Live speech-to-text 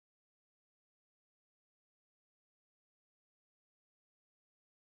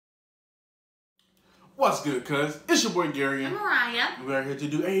What's good, cuz? It's your boy Gerren. I'm Mariah. We are here to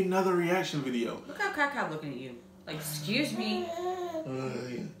do another reaction video. Look how Kai looking at you. Like, excuse me.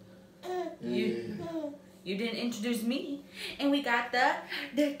 You didn't introduce me. And we got the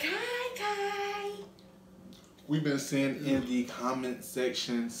Kai. We've been seeing in the comment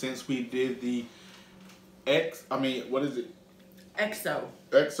section since we did the EXO.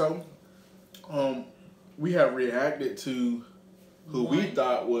 We have reacted to who we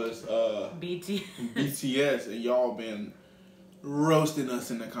thought was BTS, and y'all been roasting us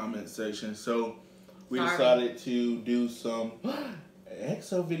in the comment section. So we decided to do some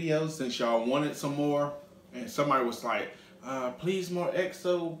EXO videos since y'all wanted some more, and somebody was like, please more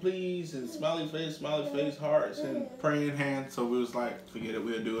EXO, please, and smiley face, hearts, and praying hands. So we was like, forget it,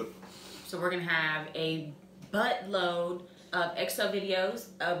 we'll do it. So we're gonna have a buttload of EXO videos,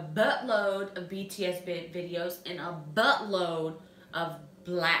 a buttload of BTS videos, and a buttload of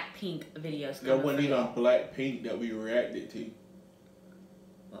Blackpink videos. That wasn't even Blackpink that we reacted to.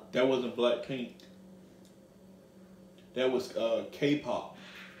 What? That wasn't Blackpink. That was K-pop.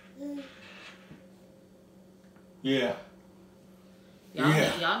 Yeah.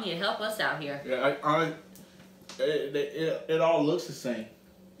 Y'all need to help us out here. Yeah, it all looks the same.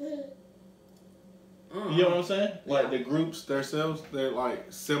 You know what I'm saying? Like the groups themselves, they're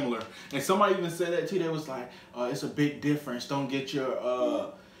like similar. And somebody even said that too. They was like, it's a big difference. Don't get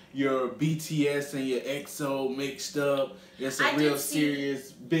your BTS and your EXO mixed up. It's a real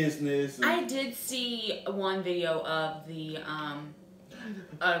serious business. And I did see one video of the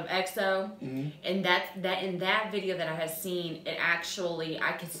of EXO, and in that video that I had seen, it actually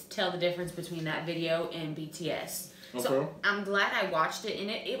I could tell the difference between that video and BTS. Okay. So I'm glad I watched it, and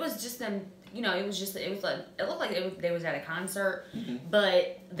it was just them. You know, it looked like they was at a concert,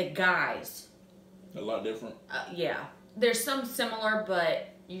 but the guys, a lot different. Yeah, there's some similar, but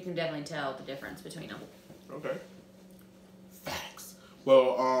you can definitely tell the difference between them. Okay. Facts.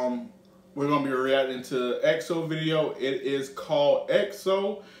 Well, we're gonna be reacting to EXO video. It is called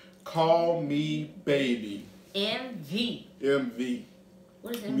EXO Call Me Baby. MV. MV.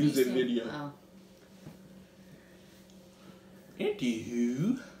 What is MV? Music video. Oh.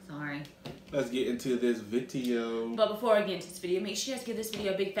 Anywho. Sorry. Let's get into this video. But before I get into this video, make sure you guys give this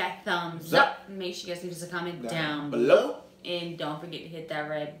video a big fat thumbs up. Make sure you guys leave us a comment down below. And don't forget to hit that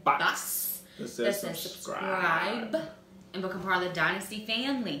red box that says subscribe. And become part of the Dynasty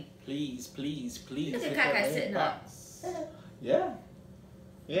family. Please. Look at Kai sitting up. Yeah.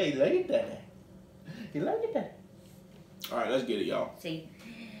 Yeah, he liked that. He liked that. Alright, let's get it, y'all. See.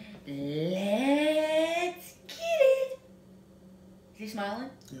 Let's get it. Is he smiling?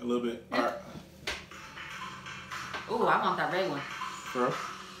 Yeah, a little bit. Alright. Ooh, I want that red one. Girl.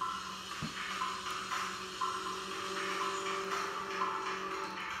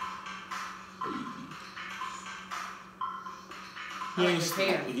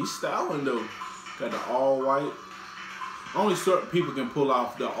 He's styling though. Got the all white. Only certain people can pull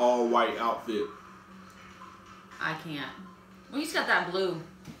off the all white outfit. I can't. Well, he's got that blue.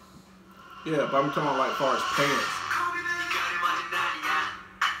 Yeah, but I'm talking about like far as pants.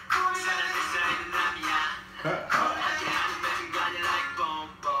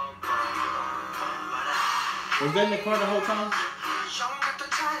 Was that in the car the whole time?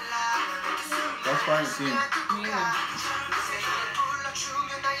 That's why I didn't see him. Yeah.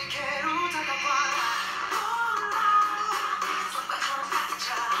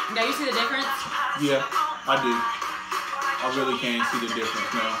 Now you see the difference? Yeah, I do. I really can see the difference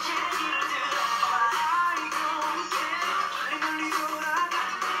now.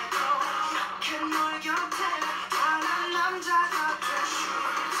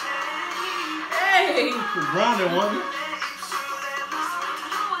 Hey! Grounded one.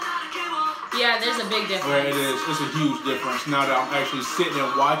 Yeah, there's a big difference. Well, it is. It's a huge difference. Now that I'm actually sitting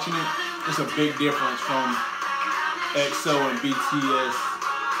and watching it, it's a big difference from EXO and BTS.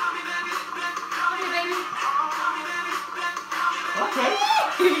 Okay.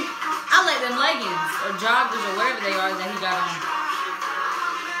 I like them leggings or joggers or whatever they are that he got on.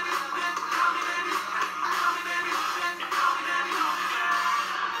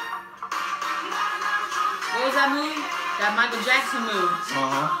 What was that move? That Michael Jackson move.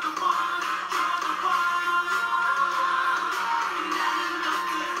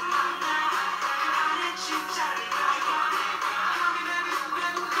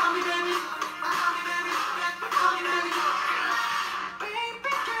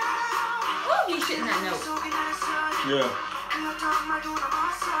 He's hitting that note. Yeah.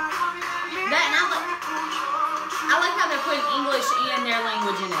 That and I like how they're putting English and their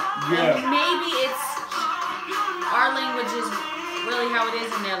language in it. Yeah. And maybe it's our language is really how it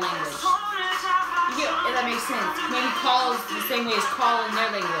is in their language. Yeah, that makes sense. Maybe call is the same way as call in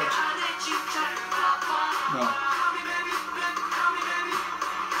their language. No.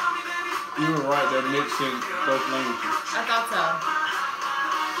 You were right, they're mixing both languages. I thought so.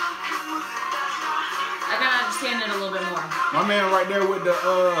 I gotta understand it a little bit more. My man right there with the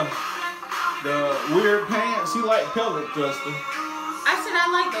weird pants, he like pelvic thruster. I said I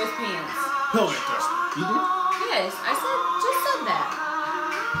like those pants. Pelvic thruster. You do? Yes, I just said that.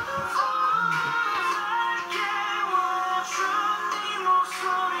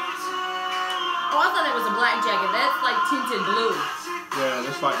 Oh, I thought that was a black jacket. That's like tinted blue. Yeah,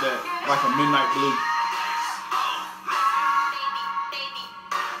 that's like that. Like a midnight blue.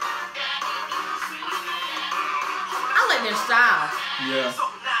 I like their style. Yeah.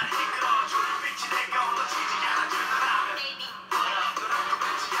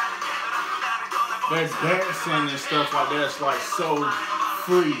 Their dancing and stuff like that is like so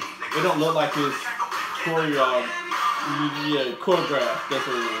free. It don't look like it's choreographed. Yeah, choreographed. That's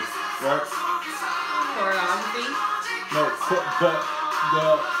what it is, right? Choreography? No, but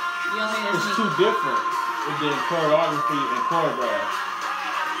it's too different than choreography and choreograph.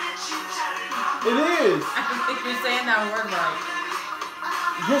 It is. I don't think you're saying that word right.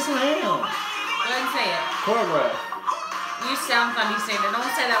 Yes, I am. Go ahead and say it. Choreograph. You sound funny saying that. Don't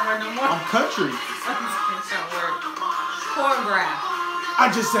say that word no more. I'm country. That word. Choreograph. I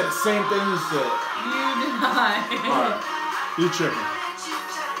just said the same thing you said. You did not. Alright. You tripping.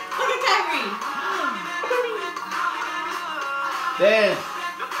 Look at Kyrie. Dance.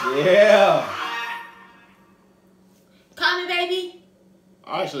 Yeah. Call me baby.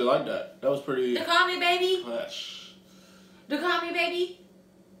 I actually like that. That was pretty. The call me baby. Flash. The call me baby.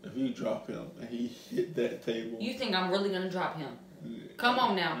 If you drop him and he hit that table. You think I'm really gonna drop him? Come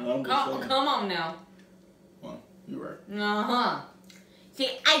on now. Come on now. Well, you're right. See,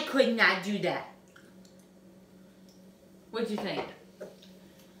 I could not do that. What'd you think?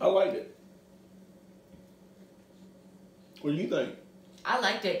 I liked it. What do you think? I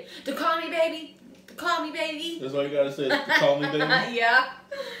liked it. The call me baby. The call me baby. That's all you gotta say. The call me baby. Yeah.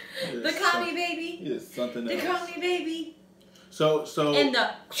 The call me baby. It's something else. The call me baby. So.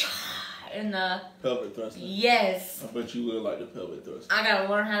 In the pelvic thrust. Yes. I bet you look like the pelvic thrust. I gotta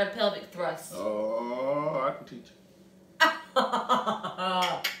learn how to pelvic thrust. Oh, I can teach you.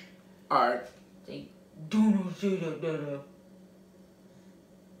 Alright.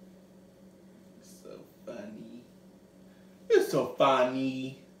 So funny. It's so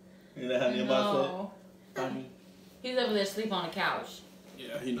funny. You know how many of us said? Funny. He's over there asleep on the couch.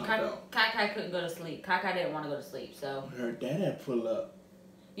 Yeah, he knocked out. Kai couldn't go to sleep. Kai didn't want to go to sleep, so. I heard Dad pull up.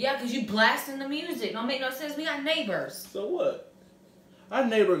 Yeah, because you blasting the music. Don't make no sense. We got neighbors. So what? Our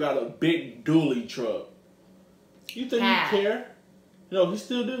neighbor got a big dually truck. You think he care? No, he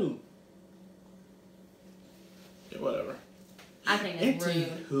still do. Yeah, whatever. I think it's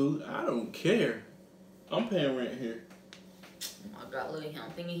rude. Who? I don't care. I'm paying rent here. Oh my God, look at him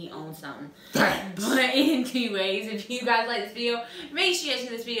thinking he owns something. Thanks. But anyways, if you guys like this video, make sure you guys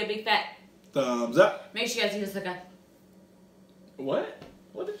give this video a big fat thumbs up. Make sure you guys leave us a What?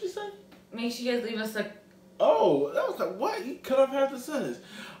 What did you say? Make sure you guys leave us a. Oh, that was like, what? You cut off half the sentence.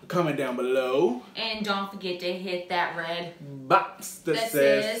 Comment down below. And don't forget to hit that red box that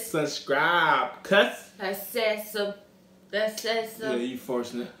says subscribe. Cuss. That says Yeah, you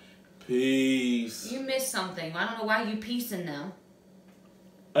forcing it. Peace. You missed something. I don't know why you piecing them.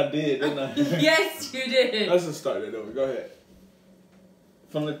 I did, didn't I? Yes, you did. Let's just start it over. Go ahead.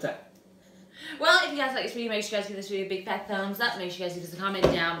 From the top. Well, if you guys like this video, make sure you guys give this video a big fat thumbs up. Make sure you guys leave us a comment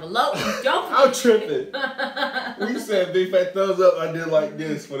down below. And don't forget. I'm tripping. When you said big fat thumbs up, I did like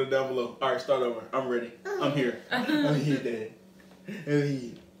this for the down below. All right, start over. I'm ready. I'm here. I'm here, Dad. I'm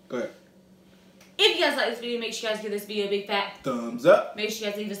here. Go ahead. If you guys like this video, make sure you guys give this video a big fat thumbs up. Make sure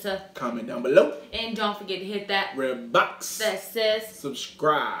you guys leave us a comment down below. And don't forget to hit that red box that says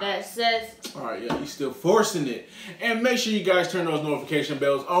subscribe. That says. Alright, yeah, you still forcing it. And make sure you guys turn those notification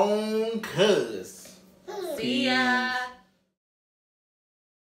bells on, cuz. See ya.